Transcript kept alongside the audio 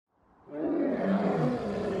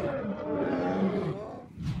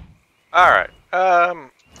Alright. How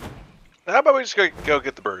about we just go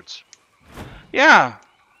get the birds? Yeah.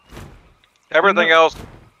 Everything else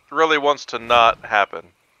really wants to not happen.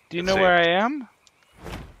 Do you know where I am?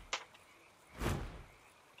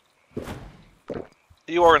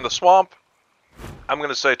 You are in the swamp. I'm going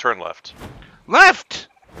to say turn left. Left!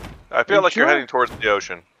 I feel like sure? you're heading towards the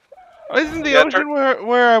ocean. Oh, isn't the ocean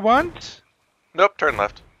where I want? Nope, turn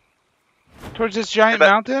left. Towards this giant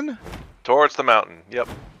mountain? Towards the mountain, yep.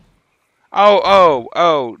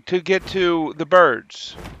 Oh, to get to the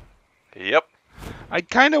birds. Yep. I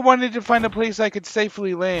kind of wanted to find a place I could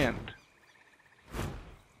safely land.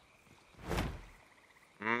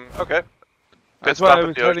 Okay. That's why I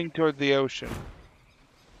was heading toward the ocean.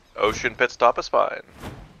 Ocean pit stop is fine.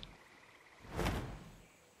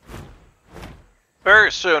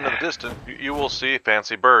 Very soon in the distance, you will see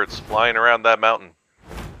fancy birds flying around that mountain.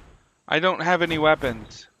 I don't have any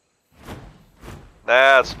weapons.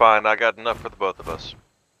 That's fine. I got enough for the both of us.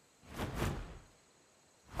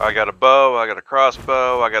 I got a bow, I got a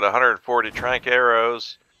crossbow, I got 140 trank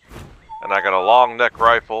arrows, and I got a long neck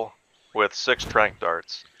rifle with 6 trank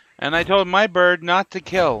darts. And I told my bird not to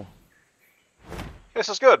kill. This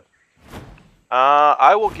is good.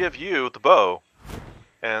 I will give you the bow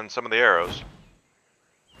and some of the arrows.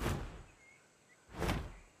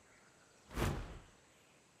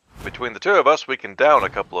 Between the two of us, we can down a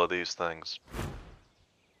couple of these things.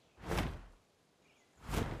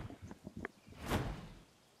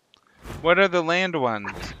 What are the land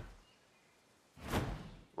ones?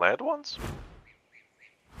 Land ones?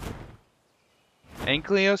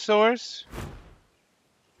 Ankylosaurs?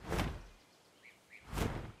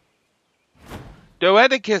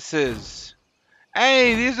 Doedicuses!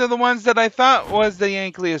 Hey, these are the ones that I thought was the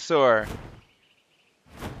ankylosaur.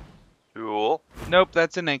 Cool. Nope,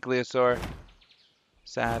 that's an ankylosaur.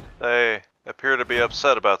 Sad. They appear to be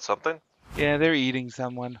upset about something. Yeah, they're eating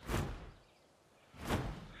someone.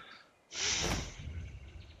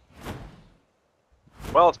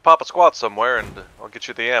 Well, let's pop a squat somewhere and I'll get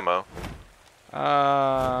you the ammo.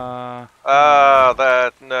 Oh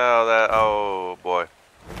boy.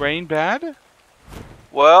 Rain bad?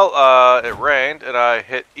 Well, it rained and I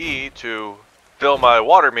hit E to fill my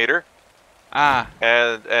water meter. Ah.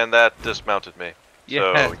 And that dismounted me.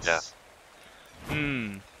 Yes. So,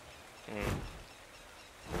 yeah.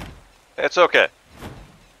 It's okay.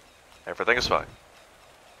 Everything is fine.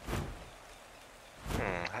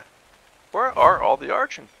 Where are all the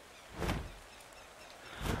archons?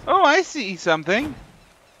 Oh, I see something.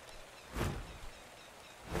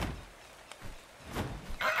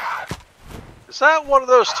 Is that one of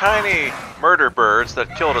those tiny murder birds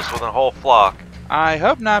that killed us with a whole flock? I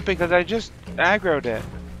hope not, because I just aggroed it.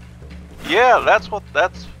 Yeah,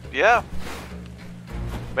 yeah.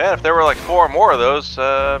 Man, if there were like 4 more of those,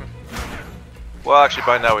 well, actually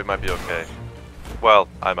by now we might be okay. Well,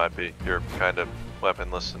 I might be. You're kind of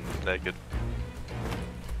weaponless and naked.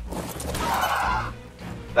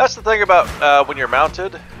 That's the thing about when you're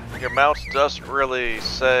mounted. Your mount doesn't really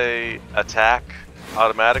say attack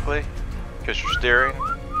automatically because you're steering.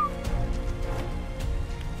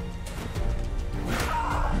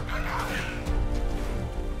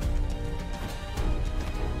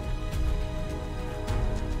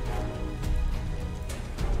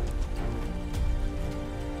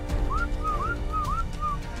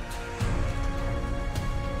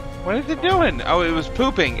 What is it doing? Oh, it was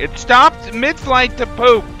pooping. It stopped mid-flight to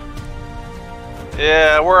poop.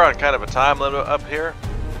 Yeah, we're on kind of a time limit up here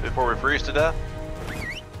before we freeze to death.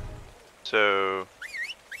 So...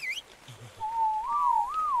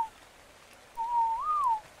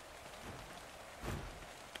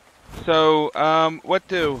 what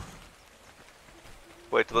do?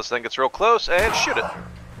 Wait till this thing gets real close and shoot it.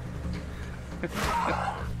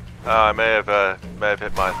 I may have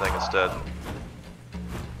hit my thing instead.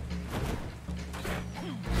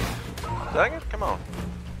 Dang it, come on.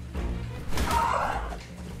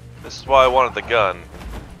 This is why I wanted the gun.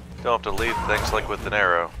 Don't have to lead things like with an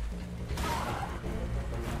arrow.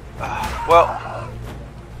 Well,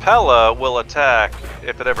 Pella will attack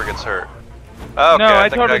if it ever gets hurt. Okay, no, I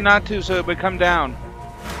told it not to, so it would come down.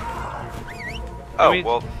 Oh,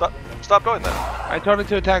 well, stop doing that. I told it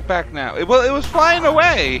to attack back now. It was flying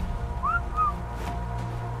away.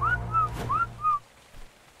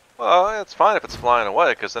 Well, it's fine if it's flying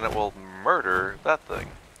away, because then it will murder that thing.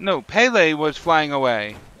 No, Pele was flying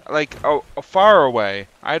away. Like, far away.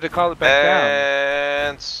 I had to call it back down.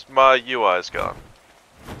 And my UI's gone.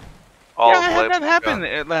 Yeah, I had that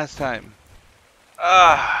happen last time.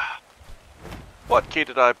 What key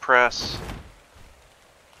did I press?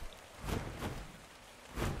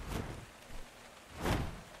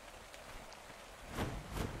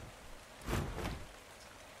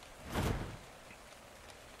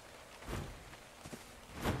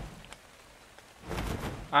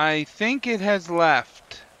 I think it has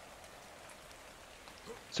left.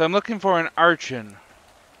 So I'm looking for an urchin.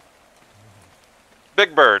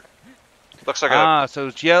 Big bird. Looks like Ah, so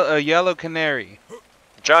it's a yellow canary.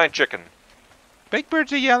 a giant chicken. Big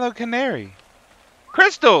bird's a yellow canary.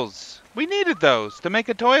 Crystals! We needed those to make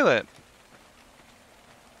a toilet.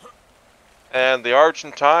 And the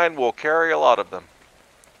Argentine will carry a lot of them.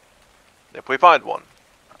 If we find one.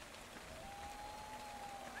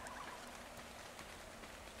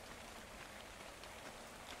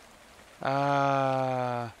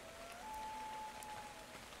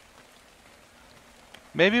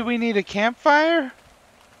 Maybe we need a campfire?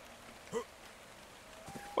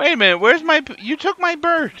 Wait a minute, where's my... You took my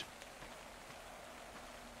bird.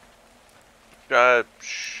 Shouldn't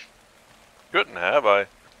have. I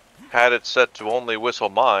had it set to only whistle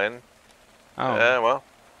mine. Oh. Yeah, well.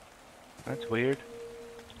 That's weird.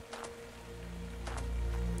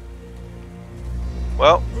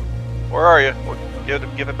 Well, where are you?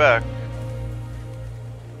 Give it back.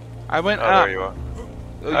 I went Oh, up. there you are.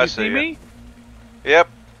 Oh, I you see see you. me? Yep.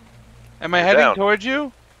 Am I You're heading down. towards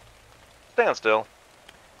you? Stand still.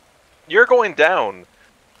 You're going down.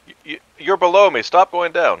 You're below me. Stop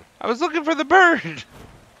going down. I was looking for the bird.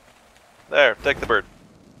 There, take the bird.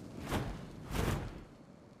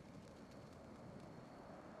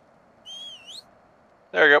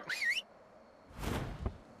 There you go.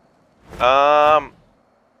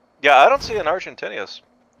 Yeah, I don't see an Argentinius.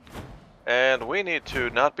 And we need to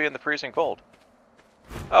not be in the freezing cold.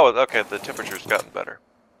 Oh, okay, the temperature's gotten better.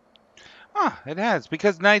 Ah, it has,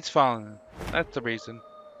 because night's falling. That's the reason.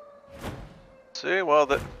 See, well,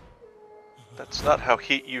 that's not how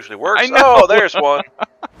heat usually works. I know. Oh, there's one.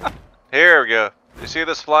 Here we go. You see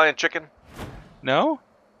this flying chicken? No?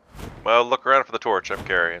 Well, look around for the torch I'm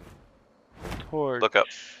carrying. Torch. Look up.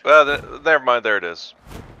 Well, never mind. There it is.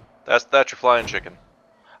 That's your flying chicken.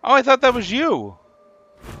 Oh, I thought that was you.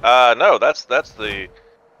 No, that's the.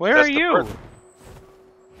 Where that's are the you? bird.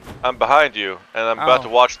 I'm behind you, and I'm about Oh. to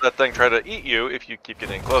watch that thing try to eat you if you keep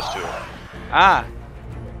getting close to it. Ah.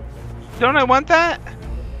 Don't I want that?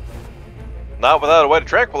 Not without a way to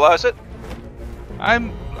tranquilize it.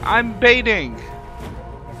 I'm baiting.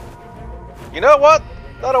 You know what?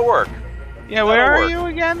 That'll work. Yeah, where That'll are work. you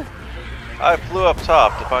again? I flew up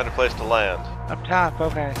top to find a place to land. Up top,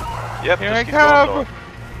 okay. Yep, Here just I keep going come. north.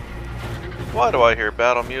 Why do I hear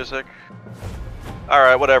battle music?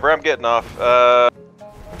 Alright, whatever, I'm getting off.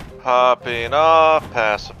 Hopping off,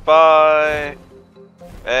 pacify,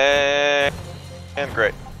 and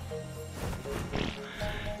great.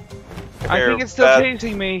 Come I here, think it's still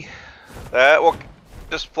chasing me. well,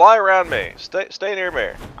 just fly around me. Stay near me.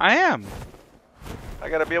 I am. I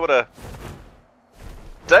gotta be able to...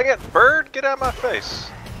 Dang it, bird, get out of my face.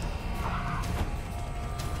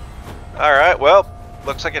 Alright, well,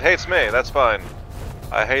 looks like it hates me. That's fine.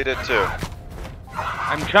 I hate it too.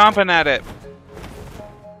 I'm chomping at it.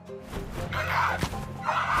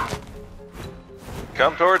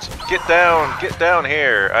 Come towards... Get down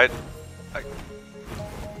here.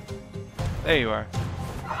 There you are.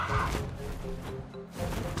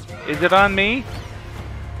 Is it on me?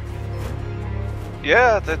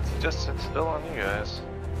 Yeah, it's still on you guys.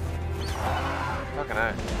 How can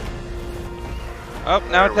I? Oh,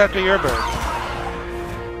 now it's after your bird.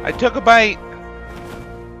 I took a bite.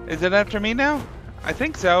 Is it after me now? I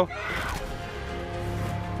think so.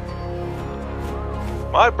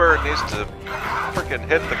 My bird needs to freaking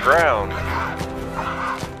hit the ground.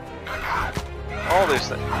 All these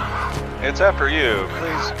things. It's after you.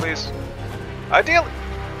 Please. Ideally,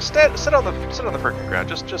 sit on the freaking ground.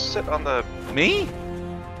 Just sit on the. Me?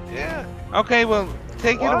 Yeah. Okay, well,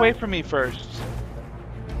 take it What? away from me first.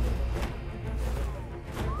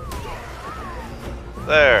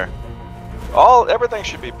 There. Everything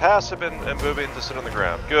should be passive and moving to sit on the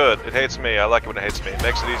ground. Good. It hates me. I like it when it hates me. It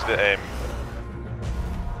makes it easy to aim.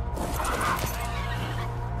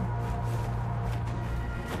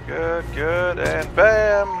 Good, and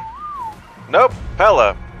bam! Nope,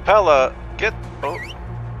 Pella, get... Oh.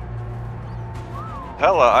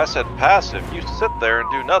 Pella, I said passive. You sit there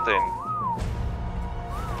and do nothing.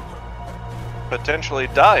 Potentially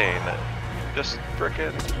dying. Just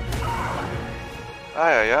frickin'...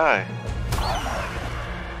 Aye.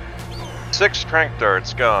 6 crank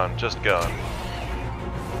darts gone, just gone.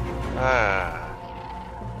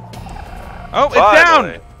 Oh, it's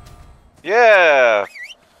Finally. down! Yeah!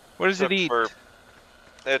 What does it eat?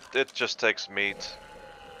 It just takes meat.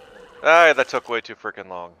 Ah, that took way too freaking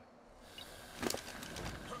long.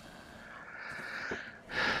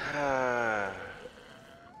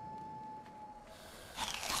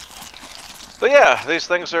 But yeah, these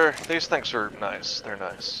things are nice. They're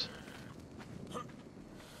nice.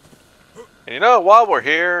 And you know, while we're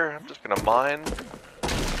here, I'm just gonna mine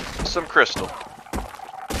some crystal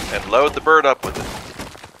and load the bird up with it.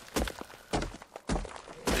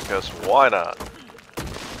 Because why not?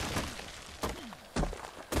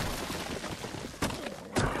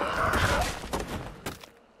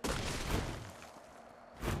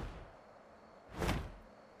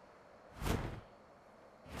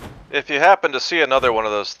 If you happen to see another one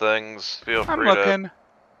of those things, feel free I'm looking. to...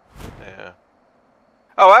 Yeah.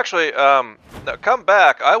 Oh, actually, now come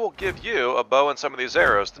back. I will give you a bow and some of these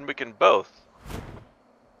arrows, then we can both.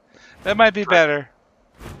 That might be better.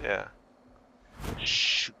 Yeah.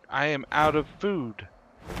 Shoot, I am out of food.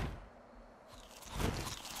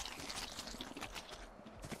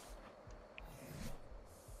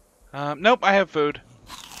 Nope, I have food.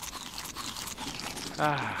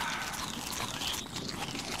 Ah.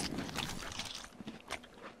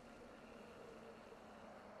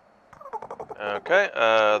 Okay,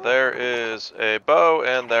 there is a bow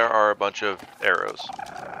and there are a bunch of arrows.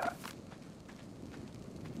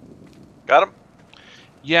 Got them?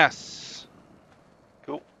 Yes.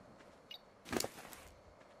 Cool.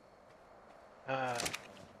 I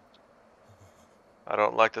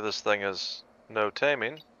don't like that this thing is no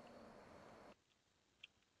taming.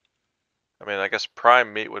 I mean, I guess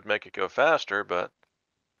prime meat would make it go faster, but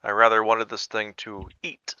I rather wanted this thing to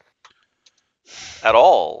eat. At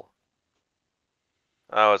all.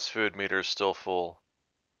 Oh, its food meter's still full.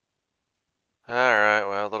 Alright,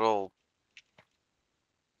 well,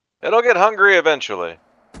 it'll get hungry eventually.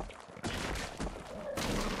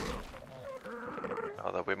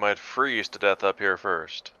 Although we might freeze to death up here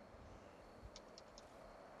first.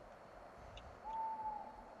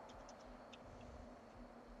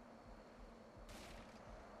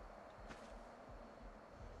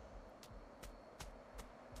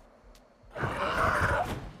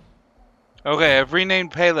 Okay, I've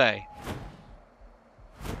renamed Pele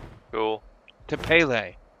Cool. to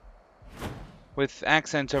Pele. With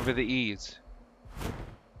accents over the E's.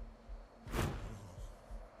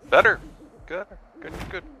 Better. Good.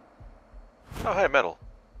 Good. Oh, hey, metal.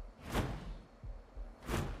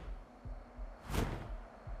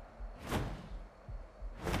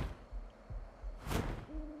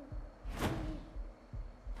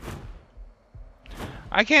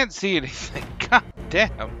 I can't see anything. God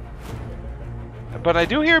damn. But I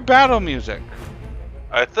do hear battle music.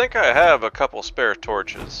 I think I have a couple spare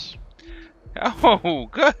torches. Oh,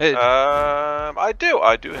 good. I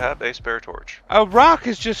do have a spare torch. A rock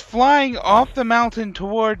is just flying off the mountain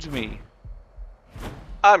towards me.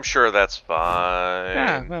 I'm sure that's fine.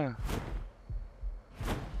 Yeah.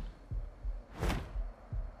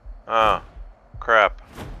 Oh, crap.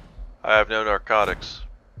 I have no narcotics.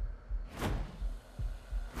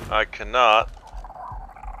 I cannot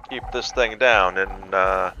keep this thing down, and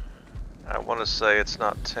I want to say it's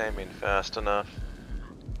not taming fast enough.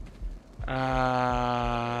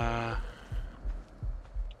 I'm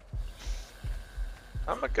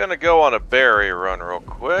gonna go on a berry run real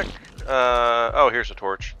quick. Oh, here's a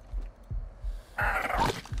torch.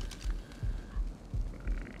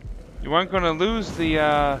 You aren't gonna lose the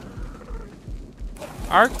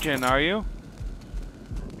Argent, are you?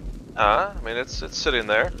 I mean, it's sitting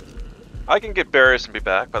there. I can get berries and be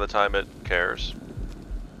back by the time it cares.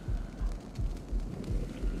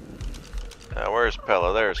 Where's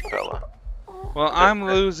Pella? There's Pella. Well, I'm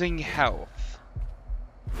losing health.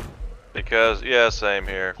 Because, yeah, same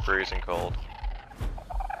here. Freezing cold.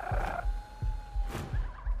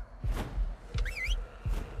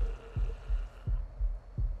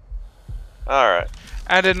 Alright.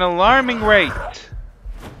 At an alarming rate.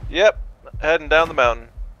 Yep. Heading down the mountain.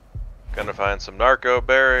 Gonna find some narco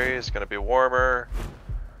berries. Gonna be warmer.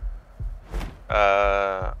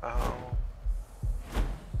 Oh.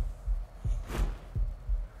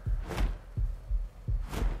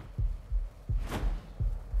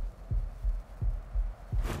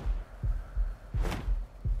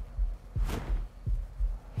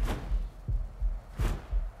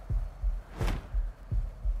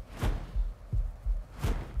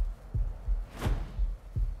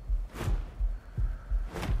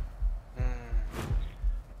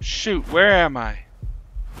 Shoot, where am I?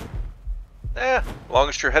 As long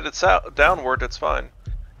as you're headed south, downward, it's fine.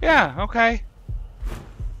 Yeah, okay.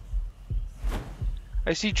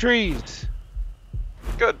 I see trees.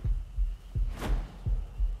 Good.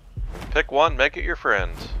 Pick one, make it your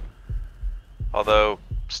friend. Although,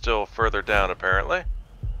 still further down, apparently.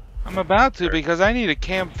 I'm about to because I need a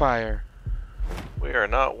campfire. We are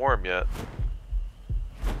not warm yet.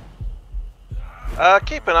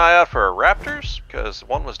 Keep an eye out for raptors, because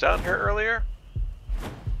one was down here earlier.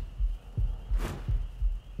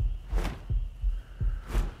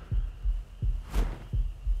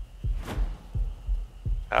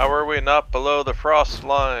 How are we not below the frost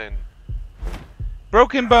line?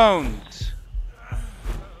 Broken bones.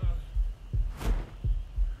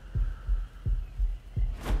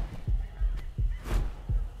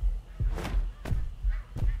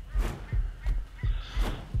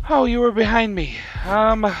 Oh, you were behind me.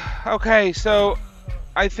 Okay, so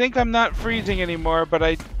I think I'm not freezing anymore, but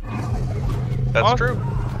I... That's true.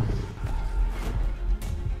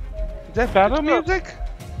 Is that battle music?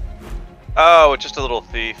 Oh, it's just a little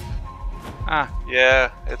thief. Ah.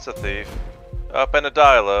 Yeah, it's a thief. Up in a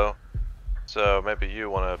dilo. So maybe you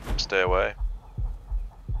want to stay away.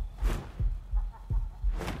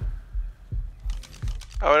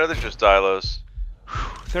 Oh, no, there's just dilos.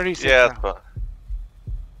 36 Yeah, that's fine.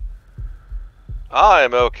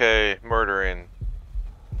 I'm okay murdering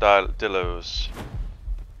dilos.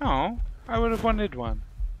 Oh, I would have wanted one.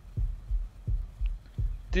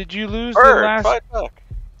 Did you lose Bird, the last fight back.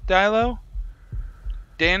 Dilo?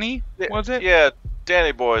 Danny, was it? Yeah,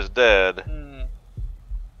 Danny Boy's dead. Mm.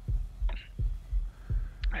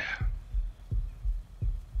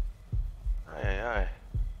 Aye, aye.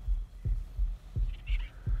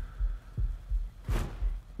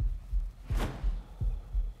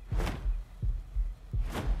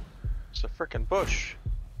 It's a frickin' bush.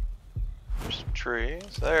 There's some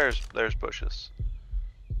trees. There's bushes.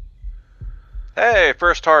 Hey,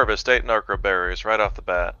 first harvest, 8 narco berries right off the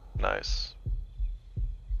bat. Nice.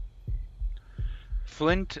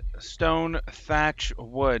 Flint, stone, thatch,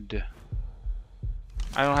 wood.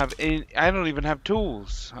 I don't have any. I don't even have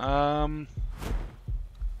tools.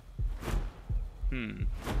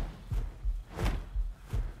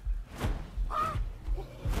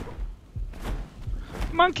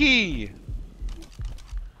 Monkey.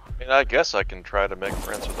 I mean, I guess I can try to make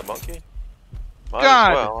friends with a monkey. Might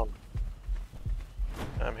God. as well.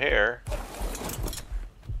 I'm here.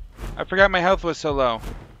 I forgot my health was so low.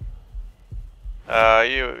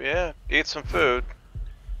 Yeah, eat some food.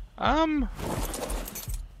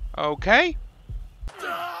 Okay.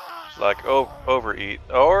 Like, overeat.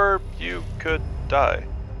 Or you could die.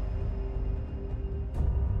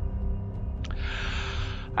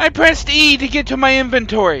 I pressed E to get to my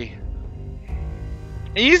inventory.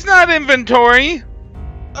 E's not inventory.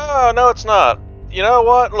 Oh, no, it's not. You know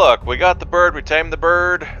what? Look, we got the bird, we tamed the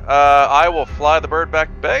bird. I will fly the bird back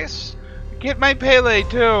to base. Get my Pele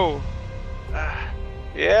too.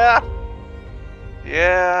 Yeah.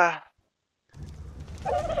 Yeah.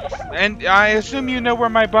 And I assume you know where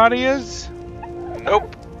my body is?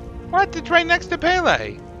 Nope. What? It's right next to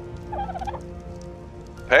Pele.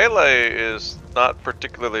 Pele is not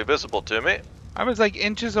particularly visible to me. I was like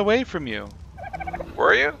inches away from you.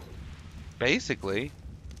 Were you? Basically.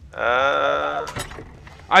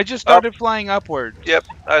 I just started flying upwards. Yep,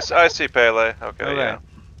 I see Pele. Okay, yeah.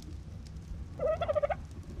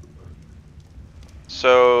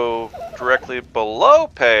 So, directly below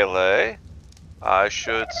Pele, I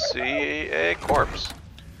should see a corpse.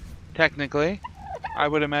 Technically, I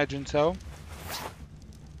would imagine so.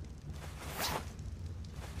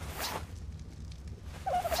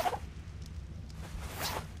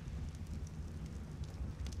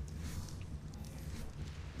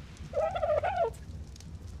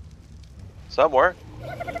 Somewhere.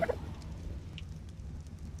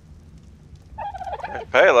 There's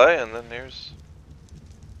Pele, and then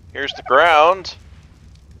here's the ground.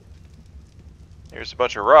 Here's a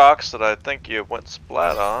bunch of rocks that I think you went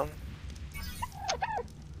splat on.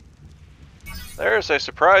 There's a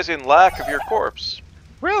surprising lack of your corpse.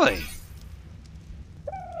 Really?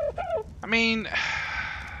 I mean,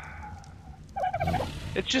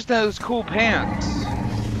 it's just those cool pants.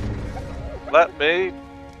 Let me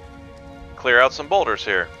clear out some boulders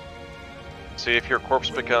here. See if your corpse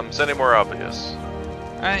becomes any more obvious.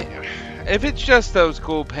 If it's just those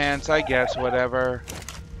cool pants, I guess whatever.